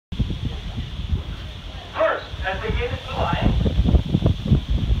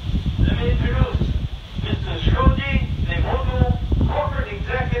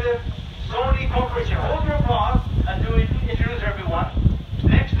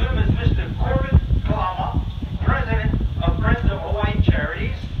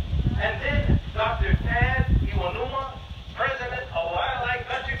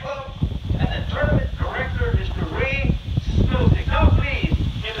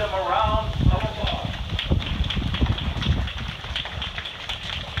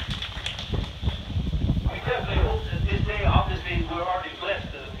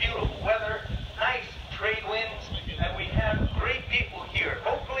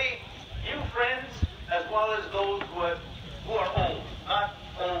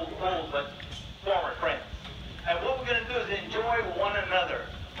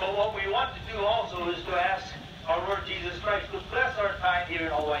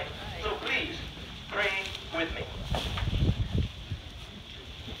life. So please, pray with me.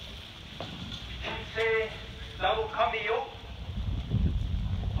 Say, Lago Camillo,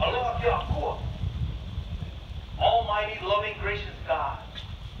 Allah Yahuwah, Almighty, loving, gracious God,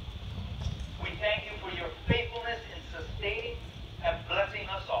 we thank you for your faithfulness in sustaining and blessing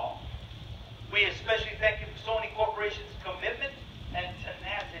us all. We especially thank you for Sony Corporation's commitment and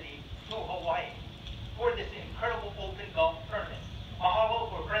tenacity to Hawaii for this incredible open golf tournament. Mahalo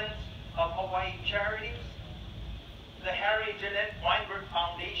for Friends of Hawaii Charities, the Harry Jeanette Weinberg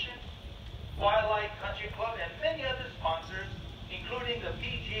Foundation, Wildlife Country Club, and many other sponsors, including the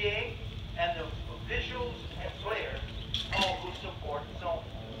PGA and the officials and players, all who support Sony.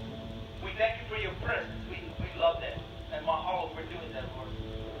 We thank you for your presence. We love that. And mahalo for doing that, Lord.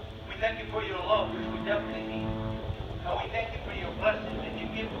 We thank you for your love, which we definitely need. And we thank you for your blessings that you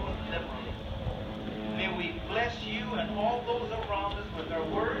give to us liberally. May we bless you and all those around us with our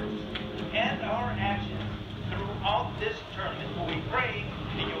words and our actions throughout this tournament. For we pray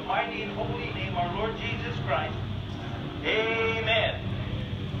in your mighty and holy name, our Lord Jesus Christ. Amen.